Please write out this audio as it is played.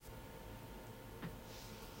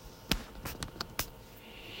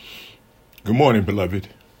Good morning, beloved.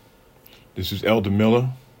 This is Elder Miller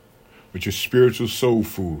with your spiritual soul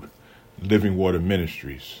food, Living Water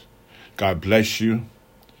Ministries. God bless you.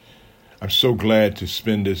 I'm so glad to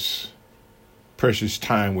spend this precious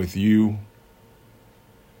time with you.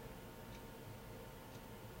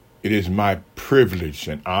 It is my privilege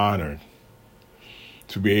and honor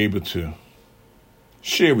to be able to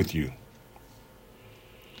share with you.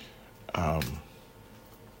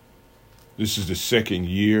 This is the second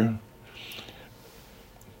year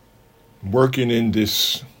working in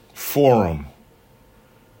this forum,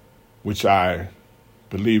 which I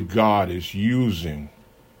believe God is using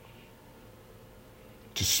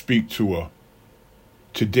to speak to a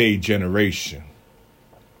today generation.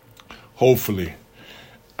 Hopefully,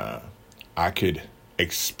 I could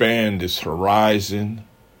expand this horizon,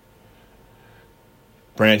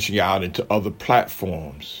 branching out into other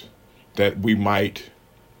platforms that we might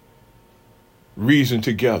reason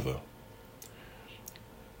together.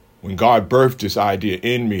 When God birthed this idea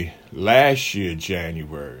in me last year,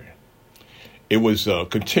 January, it was a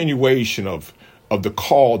continuation of the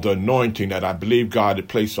call, the anointing that I believe God had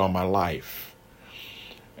placed on my life.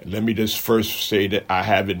 And let me just first say that I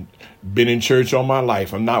haven't been in church all my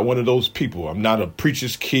life. I'm not one of those people. I'm not a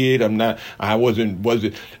preacher's kid. I wasn't,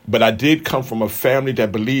 but I did come from a family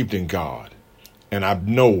that believed in God. And I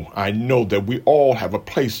know that we all have a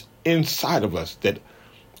place inside of us that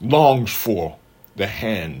longs for the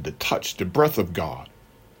hand, the touch, the breath of God.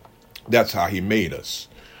 That's how he made us.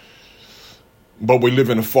 But we live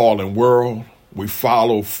in a fallen world. We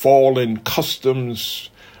follow fallen customs,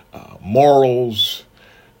 morals,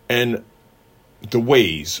 and the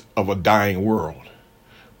ways of a dying world.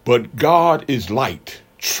 But God is light,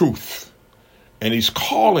 truth, and he's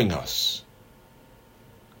calling us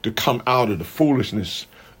to come out of the foolishness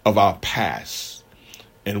of our past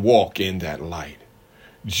and walk in that light.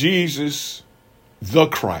 Jesus, the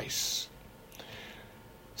Christ,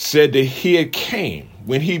 said that he had came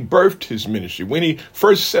when he birthed his ministry, when he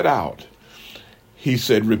first set out. He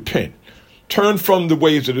said, repent, turn from the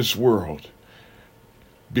ways of this world,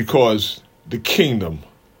 because the kingdom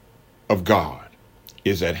of God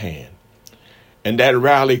is at hand. And that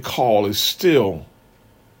rally call is still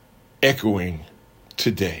echoing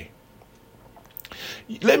today.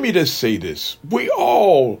 Let me just say this. We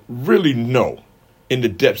all really know in the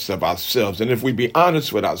depths of ourselves. And if we be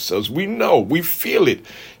honest with ourselves, we know, we feel it.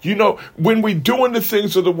 You know, when we're doing the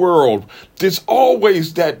things of the world, there's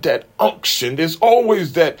always that unction. There's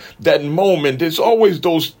always that moment. There's always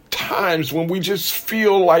those times when we just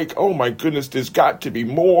feel like, oh my goodness, there's got to be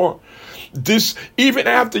more. This, even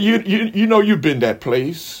after you know, you've been that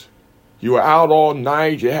place. You were out all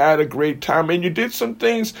night, you had a great time, and you did some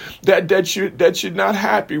things that you're not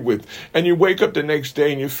happy with. And you wake up the next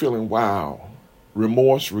day and you're feeling, wow,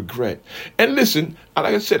 remorse, regret. And listen,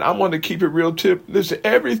 like I said, I want to keep it real tip. Listen,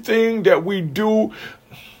 everything that we do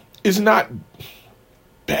is not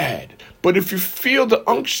bad. But if you feel the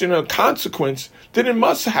unction or consequence, then it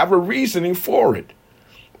must have a reasoning for it.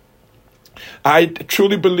 I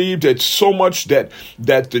truly believe that so much that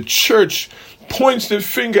the church points their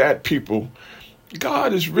finger at people,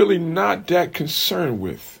 God is really not that concerned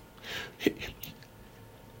with.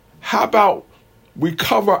 How about we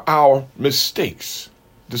cover our mistakes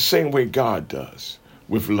the same way God does,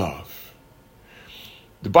 with love?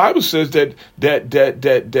 The Bible says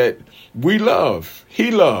that we love.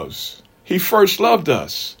 He loves. He first loved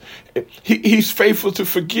us. He's faithful to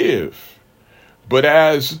forgive. But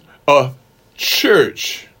as a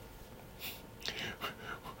church,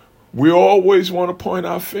 we always want to point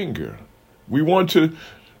our finger. We want to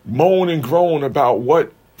moan and groan about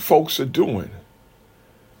what folks are doing.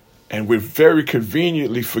 And we very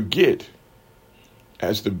conveniently forget,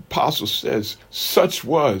 as the apostle says, such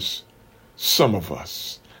was some of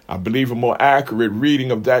us. I believe a more accurate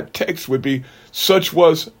reading of that text would be, such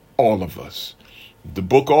was all of us. The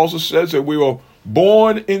book also says that we were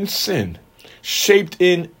born in sin, shaped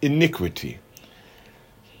in iniquity.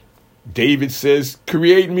 David says,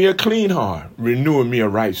 create me a clean heart, renew in me a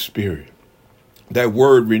right spirit. That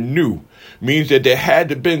word renew means that there had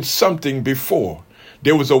to have been something before.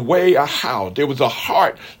 There was a way, a how. There was a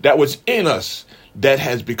heart that was in us that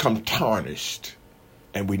has become tarnished,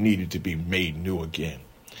 and we needed to be made new again.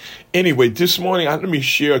 Anyway, this morning, let me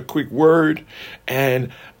share a quick word,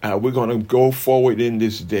 and we're going to go forward in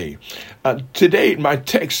this day. Today, my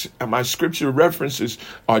text and my scripture references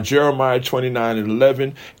are Jeremiah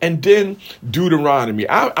 29:11, and then Deuteronomy.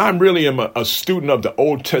 I really am a student of the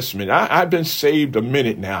Old Testament. I've been saved a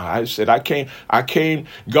minute now. I said I came.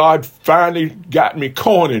 God finally got me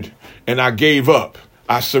cornered, and I gave up.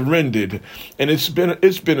 I surrendered. And it's been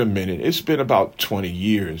a minute. It's been about 20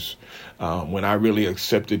 years when I really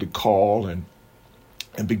accepted the call and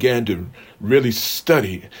began to really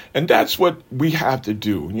study. And that's what we have to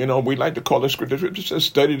do. You know, we like to call the scripture, it says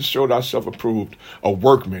study to show thyself approved, a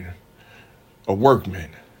workman, a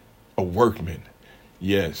workman, a workman.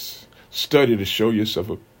 Yes, study to show yourself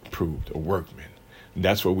approved, a workman. And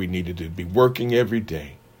that's what we need to do, be working every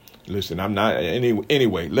day. Listen, I'm not,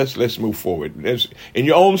 anyway, let's move forward. In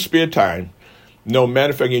your own spare time, no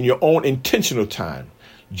matter of fact, in your own intentional time,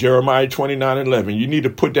 Jeremiah 29:11. You need to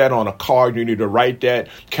put that on a card. You need to write that,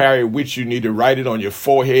 carry it with you. You need to write it on your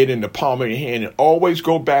forehead, in the palm of your hand, and always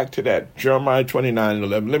go back to that. Jeremiah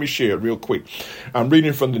 29:11. Let me share it real quick. I'm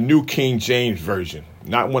reading from the New King James Version.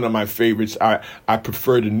 Not one of my favorites. I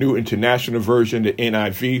prefer the New International Version, the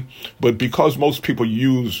NIV. But because most people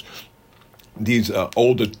use these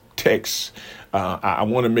older texts, I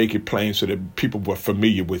want to make it plain so that people were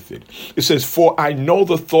familiar with it. It says, for I know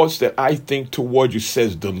the thoughts that I think toward you,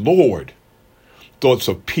 says the Lord, thoughts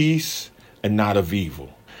of peace and not of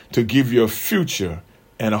evil, to give you a future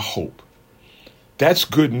and a hope. That's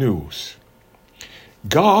good news.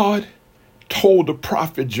 God told the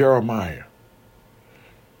prophet Jeremiah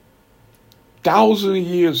thousands of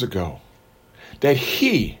years ago that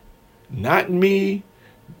he, not me,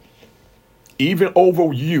 even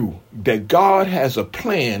over you, that God has a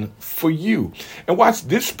plan for you. And watch,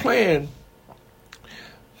 this plan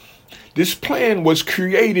was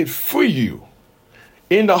created for you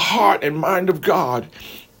in the heart and mind of God,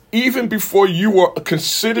 even before you were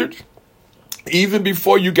considered, even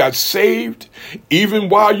before you got saved, even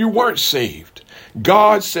while you weren't saved.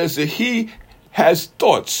 God says that he has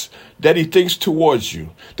thoughts that he thinks towards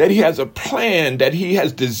you, that he has a plan that he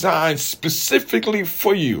has designed specifically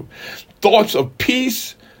for you. Thoughts of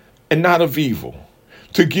peace and not of evil,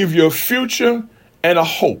 to give you a future and a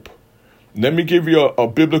hope. Let me give you a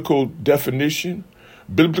biblical definition.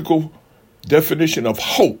 Biblical definition of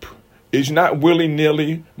hope is not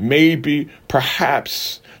willy-nilly, maybe,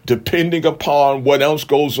 perhaps, depending upon what else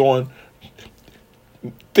goes on.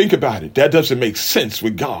 Think about it. That doesn't make sense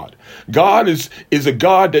with God. God is a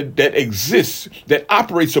God that exists, that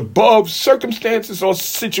operates above circumstances or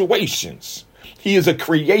situations. He is a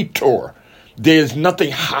creator. There's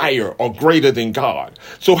nothing higher or greater than God.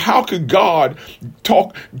 So how could God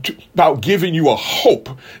talk about giving you a hope?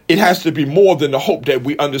 It has to be more than the hope that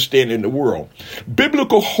we understand in the world.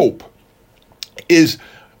 Biblical hope is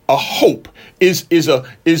a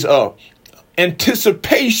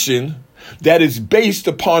anticipation that is based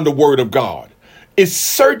upon the word of God. It's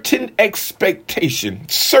certain expectation.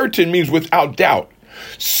 Certain means without doubt.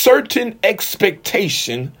 Certain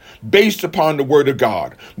expectation based upon the word of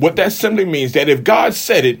God. What that simply means that if God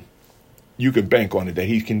said it, you can bank on it, that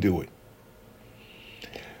he can do it.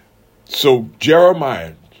 So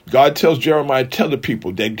Jeremiah, God tells Jeremiah, tell the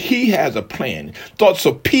people that he has a plan, thoughts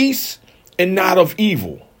of peace and not of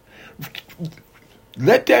evil.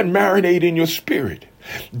 Let that marinate in your spirit.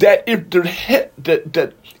 That if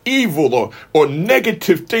that evil or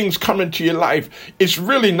negative things come into your life, it's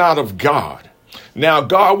really not of God. Now,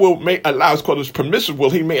 God will allow, it's called his permissive will.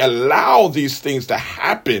 He may allow these things to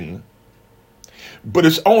happen, but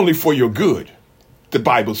it's only for your good. The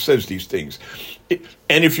Bible says these things.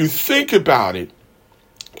 And if you think about it,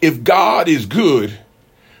 if God is good,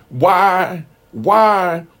 why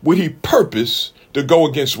would he purpose to go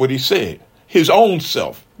against what he said? His own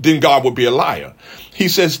self. Then God would be a liar. He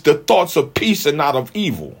says the thoughts of peace and not of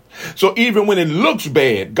evil. So even when it looks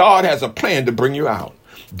bad, God has a plan to bring you out.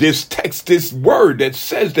 This text, this word that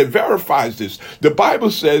says, that verifies this. The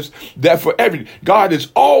Bible says that God is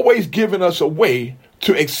always giving us a way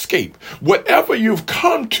to escape. Whatever you've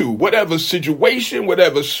come to, whatever situation,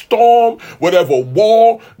 whatever storm, whatever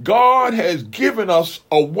wall, God has given us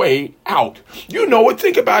a way out. You know it.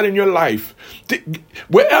 Think about it in your life.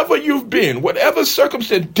 Wherever you've been, whatever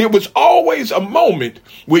circumstance, there was always a moment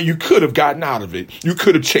where you could have gotten out of it. You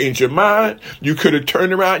could have changed your mind. You could have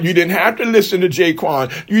turned around. You didn't have to listen to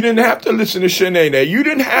Jaquan. You didn't have to listen to Shanae. You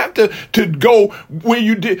didn't have to go where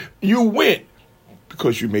you did. You went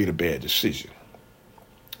because you made a bad decision.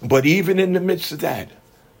 But even in the midst of that,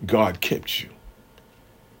 God kept you.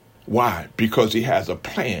 Why? Because he has a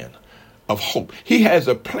plan of hope. He has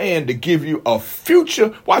a plan to give you a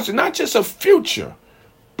future. Watch it, not just a future,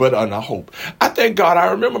 but a hope. I thank God. I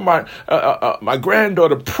remember my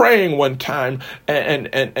granddaughter praying one time,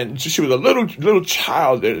 and she was a little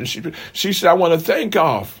child, and she said, "I want to thank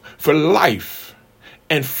God for life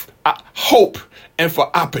and hope and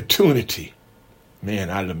for opportunity." Man,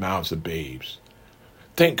 out of the mouths of babes.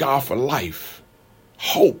 Thank God for life,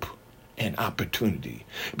 hope, and opportunity.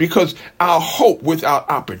 Because our hope without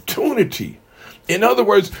opportunity, in other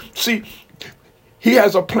words, see, he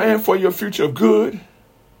has a plan for your future of good,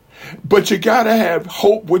 but you got to have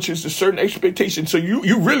hope, which is a certain expectation. So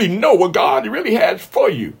you really know what God really has for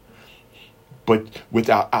you. But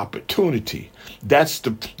without opportunity, that's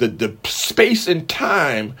the space and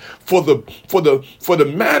time for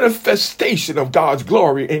the manifestation of God's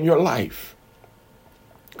glory in your life.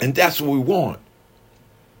 And that's what we want.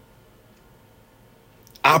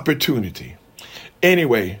 Opportunity.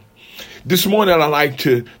 Anyway, this morning I'd like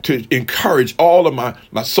to encourage all of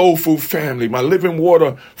my soul food family, my living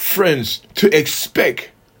water friends, to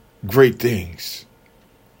expect great things.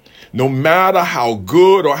 No matter how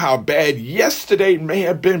good or how bad yesterday may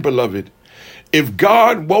have been, beloved, if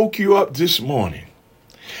God woke you up this morning,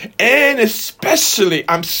 and especially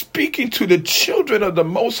I'm speaking to the children of the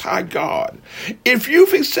Most High God, if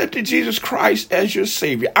you've accepted Jesus Christ as your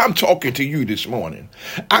Savior, I'm talking to you this morning.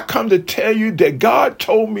 I come to tell you that God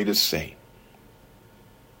told me to say,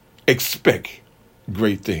 expect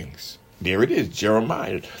great things. There it is,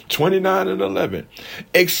 Jeremiah 29:11.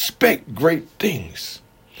 Expect great things.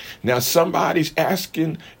 Now, somebody's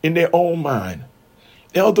asking in their own mind,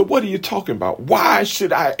 Elder, what are you talking about? Why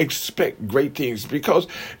should I expect great things? Because,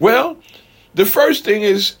 well, the first thing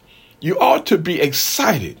is you ought to be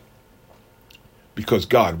excited because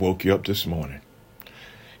God woke you up this morning.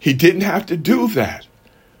 He didn't have to do that.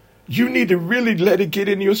 You need to really let it get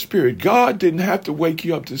in your spirit. God didn't have to wake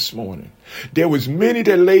you up this morning. There was many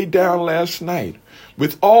that laid down last night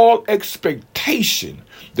with all expectation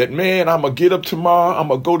that, man, I'm going to get up tomorrow, I'm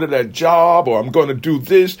going to go to that job, or I'm going to do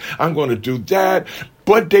this, I'm going to do that.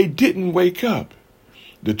 But they didn't wake up.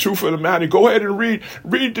 The truth of the matter, go ahead and read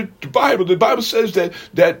the Bible. The Bible says that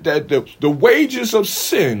the wages of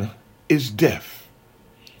sin is death.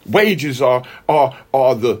 Wages are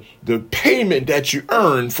the payment that you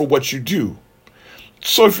earn for what you do.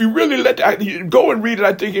 So if you really go and read it,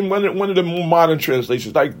 I think in one of the more modern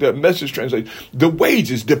translations, like the Message translation, the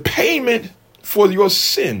wages, the payment for your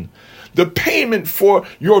sin, the payment for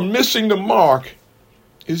your missing the mark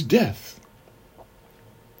is death.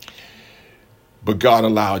 But God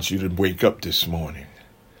allowed you to wake up this morning.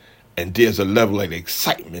 And there's a level of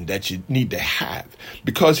excitement that you need to have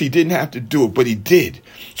because he didn't have to do it, but he did.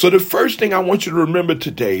 So the first thing I want you to remember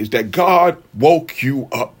today is that God woke you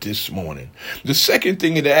up this morning. The second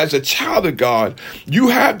thing is that as a child of God, you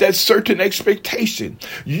have that certain expectation.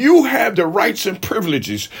 You have the rights and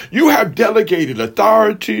privileges. You have delegated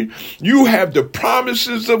authority. You have the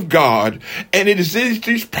promises of God. And it is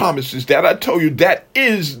these promises that I told you that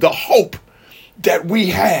is the hope that we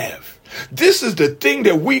have. This is the thing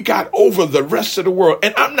that we got over the rest of the world.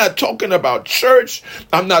 And I'm not talking about church.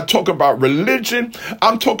 I'm not talking about religion.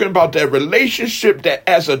 I'm talking about that relationship that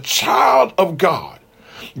as a child of God,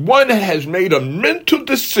 one that has made a mental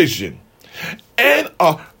decision and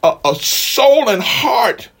a soul and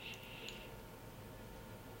heart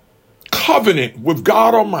covenant with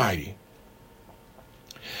God Almighty.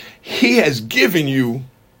 He has given you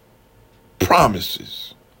promises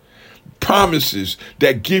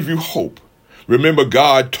that give you hope. Remember,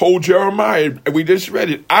 God told Jeremiah, and we just read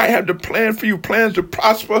it, I have the plan for you, plans to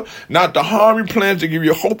prosper, not to harm you, plans to give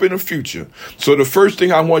you hope in the future. So the first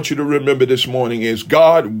thing I want you to remember this morning is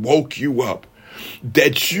God woke you up,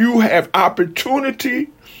 that you have opportunity.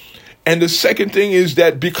 And the second thing is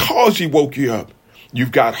that because he woke you up,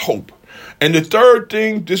 you've got hope. And the third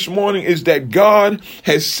thing this morning is that God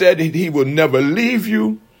has said that he will never leave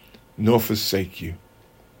you nor forsake you.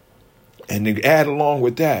 And to add along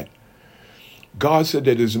with that, God said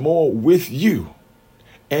that there's more with you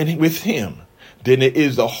and with him than there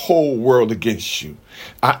is the whole world against you.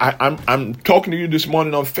 I'm talking to you this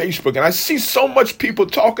morning on Facebook, and I see so much people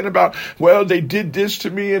talking about, well, they did this to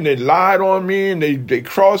me and they lied on me and they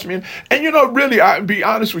crossed me. And really, I'll be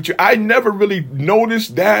honest with you, I never really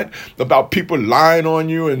noticed that about people lying on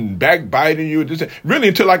you and backbiting you. Really,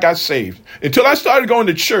 until I got saved. Until I started going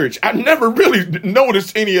to church, I never really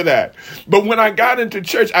noticed any of that. But when I got into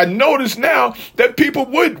church, I noticed now that people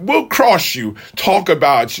will cross you, talk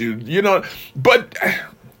about you, but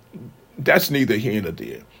that's neither here nor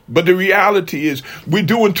there. But the reality is we're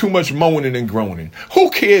doing too much moaning and groaning.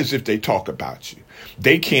 Who cares if they talk about you?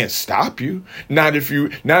 They can't stop you. Not if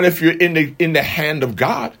you're in the hand of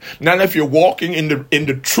God. Not if you're walking in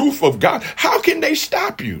the truth of God. How can they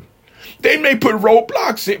stop you? They may put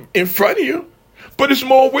roadblocks in front of you, but it's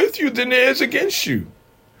more with you than there is against you.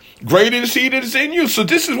 Greater is he that is in you. So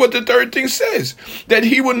this is what the third thing says, that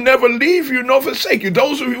he will never leave you nor forsake you.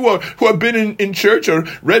 Those of you who have been in church or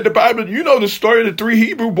read the Bible, you know the story of the 3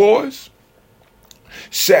 Hebrew boys.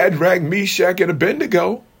 Shadrach, Meshach, and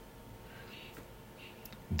Abednego.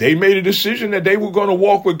 They made a decision that they were going to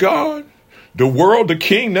walk with God. The world, the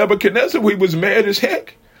king Nebuchadnezzar, he was mad as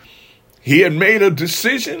heck. He had made a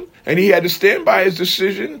decision and he had to stand by his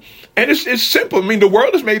decision. And it's simple. I mean, the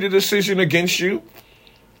world has made a decision against you.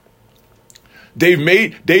 They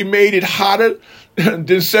made it hotter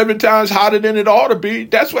than 7 times hotter than it ought to be.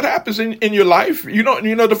 That's what happens in your life. You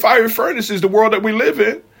know, the fiery furnace is the world that we live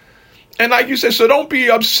in. And like you said, so don't be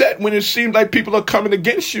upset when it seems like people are coming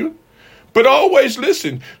against you. But always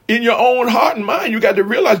listen, in your own heart and mind, you got to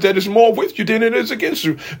realize that it's more with you than it is against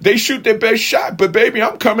you. They shoot their best shot, but baby,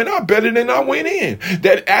 I'm coming out better than I went in.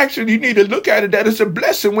 That actually, you need to look at it, that it's a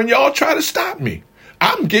blessing when y'all try to stop me.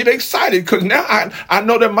 I'm getting excited because now I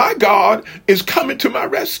know that my God is coming to my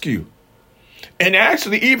rescue. And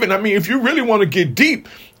actually, if you really want to get deep,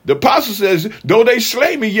 the apostle says, though they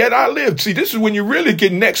slay me, yet I live. See, this is when you really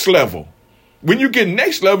get next level. When you get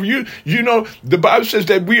next level, you know, the Bible says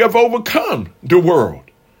that we have overcome the world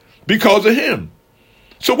because of him.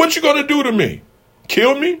 So what you going to do to me?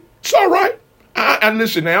 Kill me? It's all right. And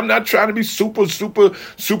listen, I'm not trying to be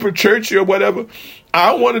super churchy or whatever.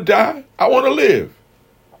 I don't want to die. I want to live.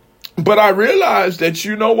 But I realize that,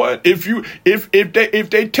 you know what? If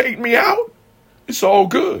they take me out, it's all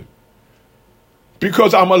good.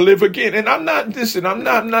 Because I'm gonna live again. And I'm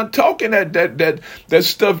not talking that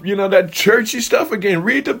stuff, you know, that churchy stuff again.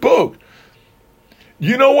 Read the book.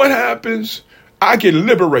 You know what happens? I get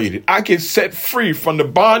liberated. I get set free from the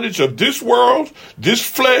bondage of this world, this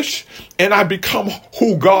flesh, and I become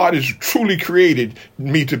who God has truly created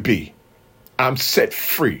me to be. I'm set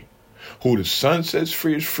free. Who the Son sets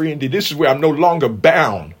free is free indeed. This is where I'm no longer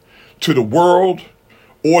bound to the world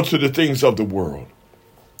or to the things of the world.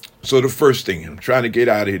 So the first thing, I'm trying to get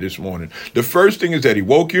out of here this morning. The first thing is that he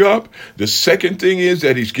woke you up. The second thing is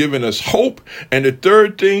that he's given us hope. And the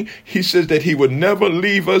third thing, he says that he would never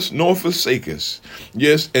leave us nor forsake us.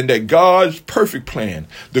 Yes, and that God's perfect plan.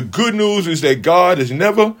 The good news is that God has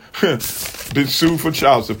never been sued for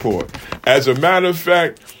child support. As a matter of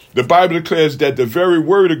fact, the Bible declares that the very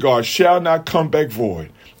word of God shall not come back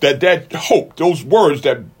void. That hope, those words,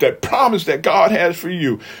 that promise that God has for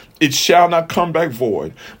you, it shall not come back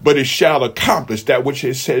void, but it shall accomplish that which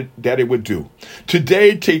it said that it would do.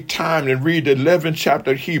 Today, take time and read the 11th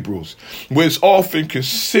chapter of Hebrews, where it's often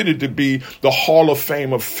considered to be the Hall of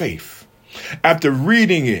Fame of faith. After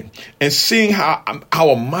reading it and seeing how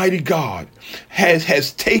our mighty God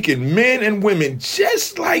has taken men and women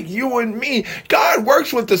just like you and me, God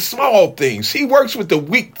works with the small things. He works with the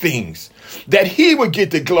weak things, that he would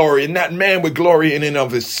get the glory and not man would glory in and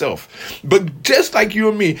of himself. But just like you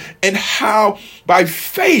and me, and how by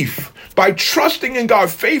faith, by trusting in God,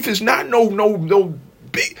 faith is not no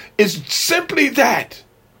big, it's simply that.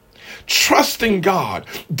 Trusting God,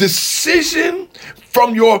 decision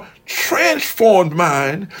from your transformed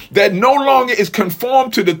mind that no longer is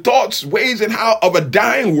conformed to the thoughts, ways, and how of a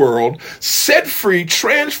dying world, set free,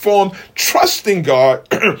 transformed, trusting God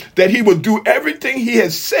that he will do everything he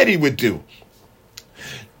has said he would do.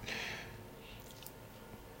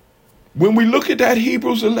 When we look at that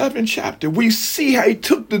Hebrews 11 chapter, we see how he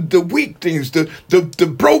took the weak things,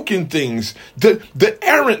 the broken things, the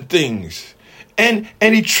errant things, and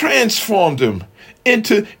he transformed them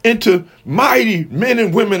into mighty men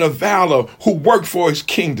and women of valor who work for his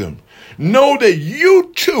kingdom. Know that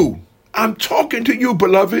you too, I'm talking to you,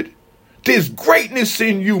 beloved. There's greatness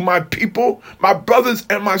in you, my people, my brothers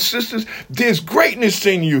and my sisters. There's greatness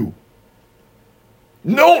in you.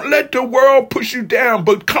 Don't let the world push you down,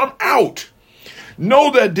 but come out.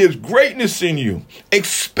 Know that there's greatness in you.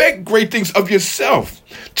 Expect great things of yourself.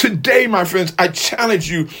 Today, my friends, I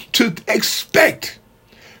challenge you to expect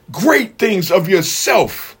great things of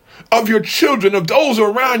yourself, of your children, of those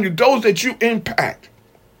around you, those that you impact.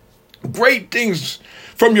 Great things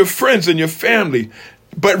from your friends and your family.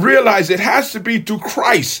 But realize it has to be through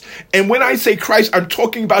Christ. And when I say Christ, I'm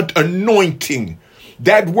talking about anointing.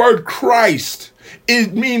 That word Christ,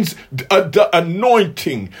 it means the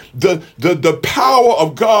anointing, the power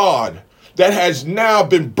of God that has now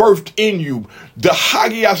been birthed in you. The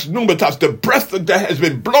Hagias Numatas, the breath that has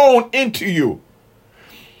been blown into you.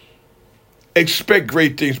 Expect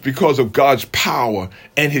great things because of God's power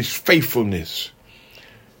and his faithfulness.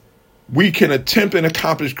 We can attempt and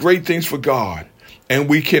accomplish great things for God, and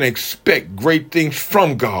we can expect great things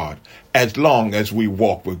from God as long as we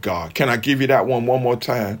walk with God. Can I give you that one more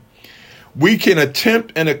time? We can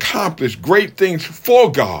attempt and accomplish great things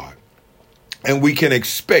for God, and we can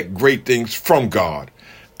expect great things from God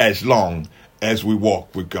as long as we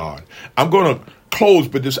walk with God. I'm going to close,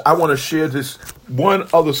 but I want to share this one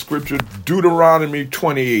other scripture, Deuteronomy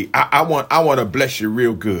 28. I want to bless you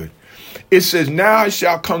real good. It says, now it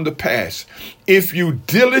shall come to pass, if you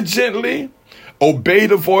diligently obey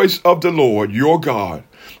the voice of the Lord your God,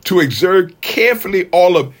 to exert carefully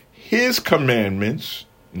all of his commandments,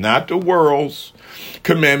 not the world's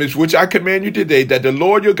commandments, which I command you today, that the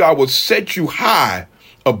Lord your God will set you high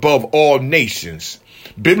above all nations.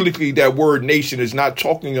 Biblically, that word nation is not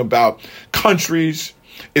talking about countries.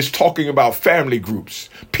 It's talking about family groups,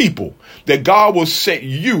 people, that God will set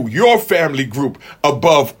you, your family group,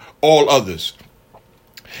 above all others.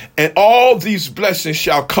 And all these blessings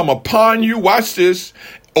shall come upon you. Watch this.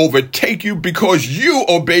 Overtake you because you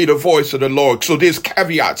obey the voice of the Lord. So there's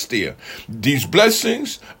caveats there. These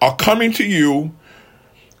blessings are coming to you.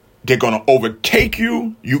 They're going to overtake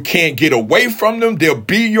you. You can't get away from them. They'll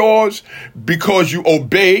be yours because you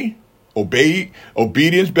obey.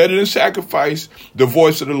 Obedience better than sacrifice. The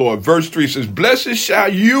voice of the Lord. Verse 3 says, blessed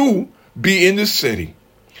shall you be in the city.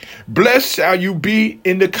 Blessed shall you be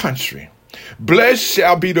in the country. Blessed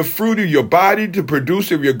shall be the fruit of your body, the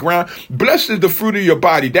produce of your ground. Blessed is the fruit of your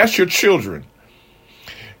body. That's your children.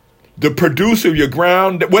 The produce of your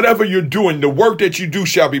ground, whatever you're doing, the work that you do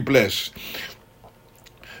shall be blessed.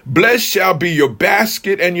 Blessed shall be your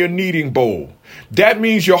basket and your kneading bowl. That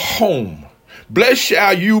means your home. Blessed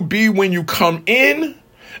shall you be when you come in,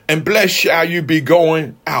 and blessed shall you be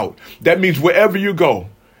going out. That means wherever you go,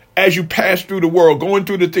 as you pass through the world, going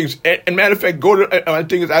through the things. And matter of fact, go to, I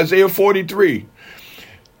think it's Isaiah 43.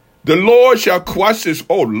 The Lord shall, watch this,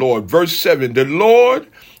 oh Lord, verse 7. The Lord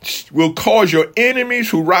will cause your enemies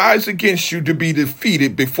who rise against you to be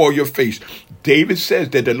defeated before your face. David says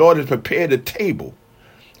that the Lord has prepared a table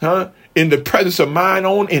in the presence of mine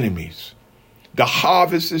own enemies. The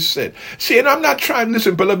harvest is set. See, and I'm not trying to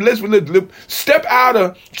listen, but let's step out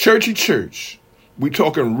of churchy church. We're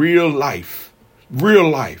talking real life. Real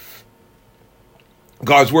life.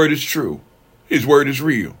 God's word is true. His word is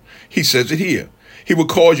real. He says it here. He will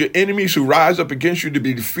cause your enemies who rise up against you to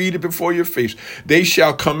be defeated before your face. They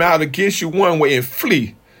shall come out against you one way and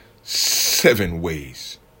flee 7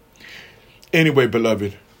 ways. Anyway,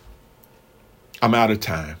 beloved, I'm out of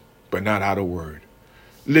time, but not out of word.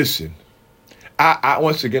 Listen, I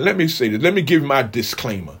once again, let me say this. Let me give my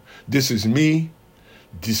disclaimer. This is me.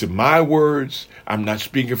 These are my words. I'm not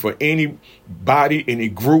speaking for anybody, any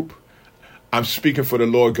group. I'm speaking for the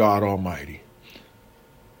Lord God Almighty.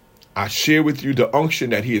 I share with you the unction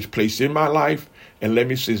that he has placed in my life. And let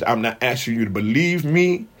me say this, I'm not asking you to believe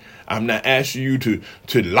me. I'm not asking you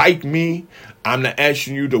to like me. I'm not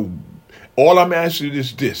asking you to, all I'm asking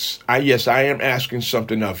is this. Yes, I am asking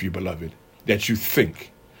something of you, beloved, that you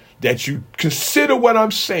think, that you consider what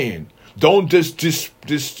I'm saying. Don't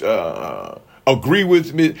just agree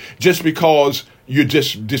with me just because you're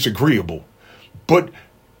just disagreeable. But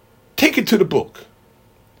take it to the book.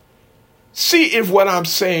 See if what I'm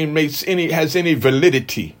saying has any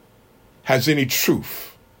validity, has any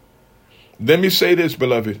truth. Let me say this,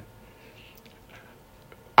 beloved.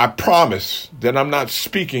 I promise that I'm not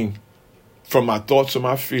speaking from my thoughts or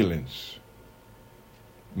my feelings,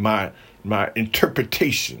 my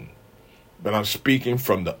interpretation, but I'm speaking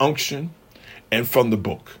from the unction and from the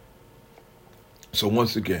book. So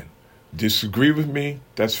once again, disagree with me,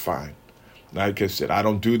 that's fine. Like I said, I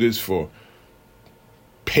don't do this for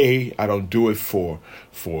pay. I don't do it for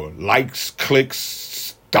likes, clicks,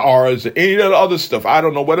 stars, any of the other stuff. I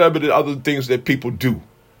don't know, whatever the other things that people do.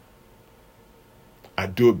 I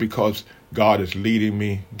do it because God is leading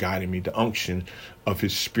me, guiding me. The unction of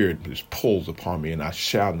his spirit is pulls upon me, and I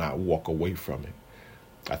shall not walk away from it.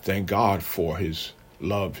 I thank God for his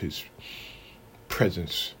love, his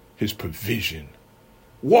presence, his provision.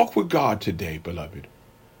 Walk with God today, beloved.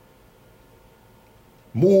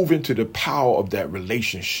 Move into the power of that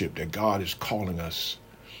relationship that God is calling us.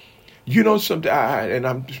 You know something, I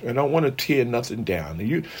don't want to tear nothing down.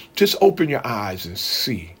 You just open your eyes and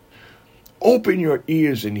see. Open your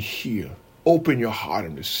ears and hear. Open your heart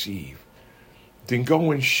and receive. Then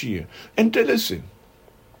go and share. And to listen.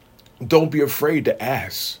 Don't be afraid to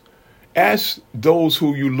ask. Ask those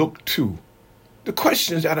who you look to the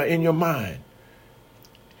questions that are in your mind.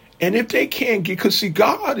 And if they can't get, because see,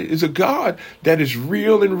 God is a God that is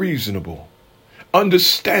real and reasonable,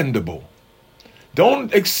 understandable.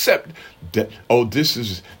 Don't accept that, oh, this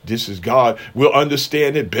is God. We'll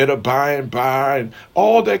understand it better by and by and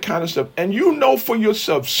all that kind of stuff. And you know for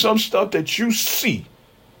yourself some stuff that you see.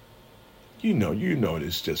 You know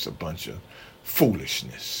it's just a bunch of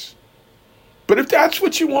foolishness. But if that's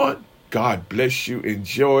what you want, God bless you.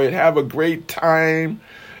 Enjoy it. Have a great time.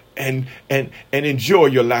 And enjoy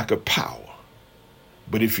your lack of power.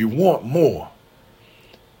 But if you want more,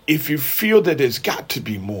 if you feel that there's got to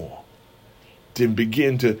be more, then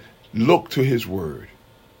begin to look to his word.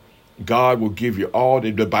 God will give you all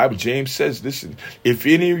the Bible. James says, listen, if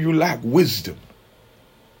any of you lack wisdom,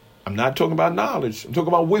 I'm not talking about knowledge, I'm talking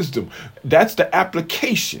about wisdom. That's the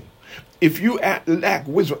application. If you lack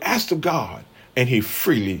wisdom, ask of God, and he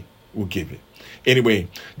freely will give it. Anyway,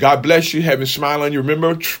 God bless you. Heaven smile on you.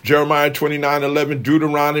 Remember Jeremiah 29:11,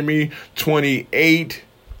 Deuteronomy 28,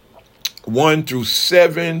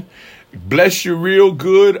 1-7. Bless you real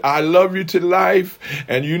good. I love you to life.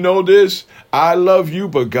 And you know this, I love you,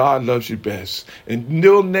 but God loves you best.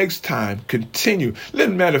 Until next time, continue.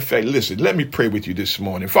 Matter of fact, listen, let me pray with you this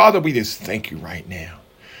morning. Father, we just thank you right now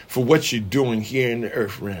for what you're doing here in the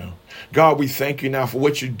earth realm. God, we thank you now for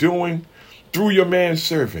what you're doing through your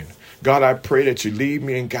manservant. God, I pray that you lead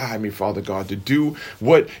me and guide me, Father God, to do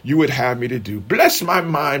what you would have me to do. Bless my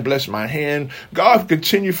mind, bless my hand. God,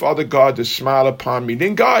 continue, Father God, to smile upon me.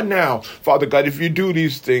 Then God, now, Father God, if you do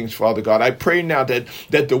these things, Father God, I pray now that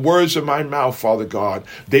the words of my mouth, Father God,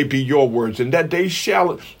 they be your words, and that they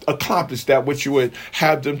shall accomplish that which you would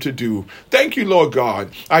have them to do. Thank you, Lord God.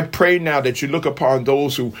 I pray now that you look upon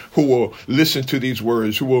those who will listen to these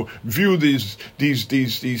words, who will view these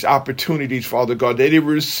opportunities, Father God, that they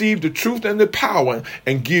will receive the truth and the power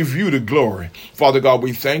and give you the glory. Father God,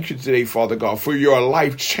 we thank you today, Father God, for you're a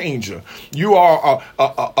life changer. You are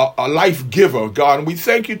a life giver, God. And we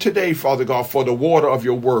thank you today, Father God, for the water of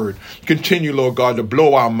your word. Continue, Lord God, to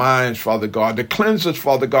blow our minds, Father God, to cleanse us,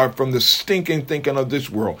 Father God, from the stinking thinking of this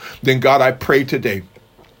world. Then, God, I pray today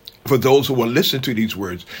for those who will listen to these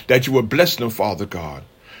words, that you will bless them, Father God.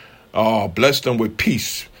 Oh, bless them with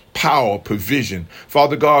peace, power, provision.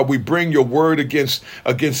 Father God, we bring your word against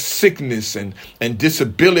sickness and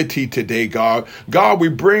disability today, God. God, we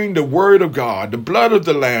bring the word of God, the blood of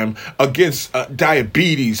the Lamb, against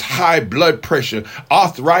diabetes, high blood pressure,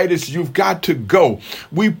 arthritis. You've got to go.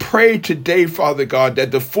 We pray today, Father God,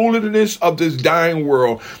 that the foolishness of this dying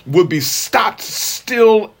world will be stopped,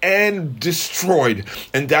 still, and destroyed,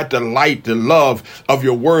 and that the light, the love of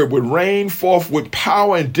your word would rain forth with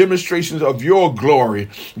power and demonstrations of your glory.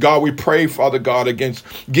 God, we pray, Father God, against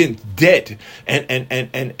debt and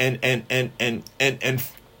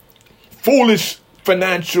foolish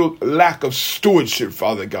financial lack of stewardship,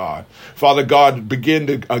 Father God. Father God, begin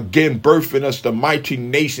to again birth in us the mighty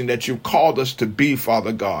nation that you've called us to be,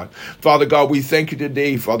 Father God. Father God, we thank you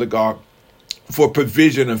today, Father God, for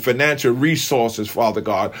provision and financial resources, Father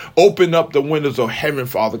God. Open up the windows of heaven,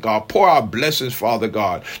 Father God. Pour out blessings, Father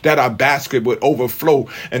God, that our basket would overflow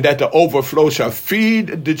and that the overflow shall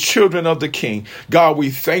feed the children of the King. God,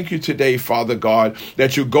 we thank you today, Father God,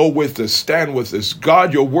 that you go with us, stand with us.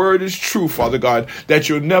 God, your word is true, Father God, that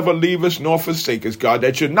you'll never leave us nor forsake us, God,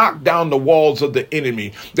 that you knock down the walls of the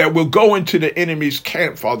enemy, that we'll go into the enemy's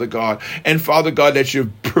camp, Father God, and Father God, that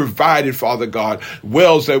you've provided, Father God,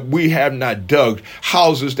 wells that we have not dug,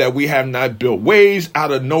 houses that we have not built, ways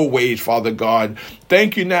out of no ways, Father God.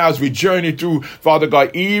 Thank you now as we journey through, Father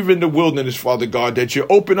God, even the wilderness, Father God, that you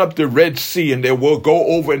open up the Red Sea and that we'll go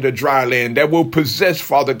over into dry land, that will possess,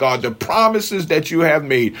 Father God, the promises that you have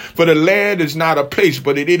made. For the land is not a place,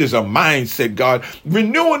 but it is a mindset, God.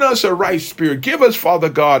 Renewing us a right spirit. Give us, Father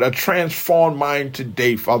God, a transformed mind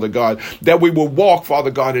today, Father God, that we will walk,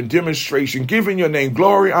 Father God, in demonstration, giving your name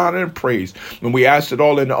glory, honor, and praise. And we ask it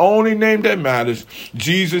all in the only name that matters,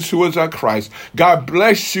 Jesus, who is our Christ. God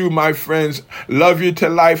bless you, my friends. Love you to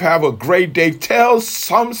life. Have a great day. Tell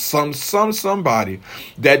somebody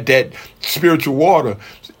that spiritual water,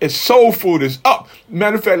 it's soul food is up.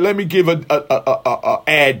 Matter of fact, let me give a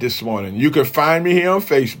ad this morning. You can find me here on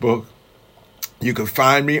Facebook. You can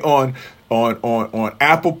find me on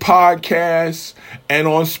Apple Podcasts and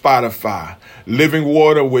on Spotify. Living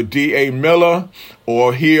Water with D.A. Miller,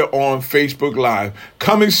 or here on Facebook Live.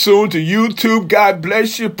 Coming soon to YouTube. God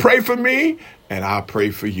bless you. Pray for me, and I'll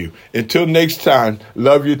pray for you. Until next time,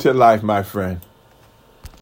 love you to life, my friend.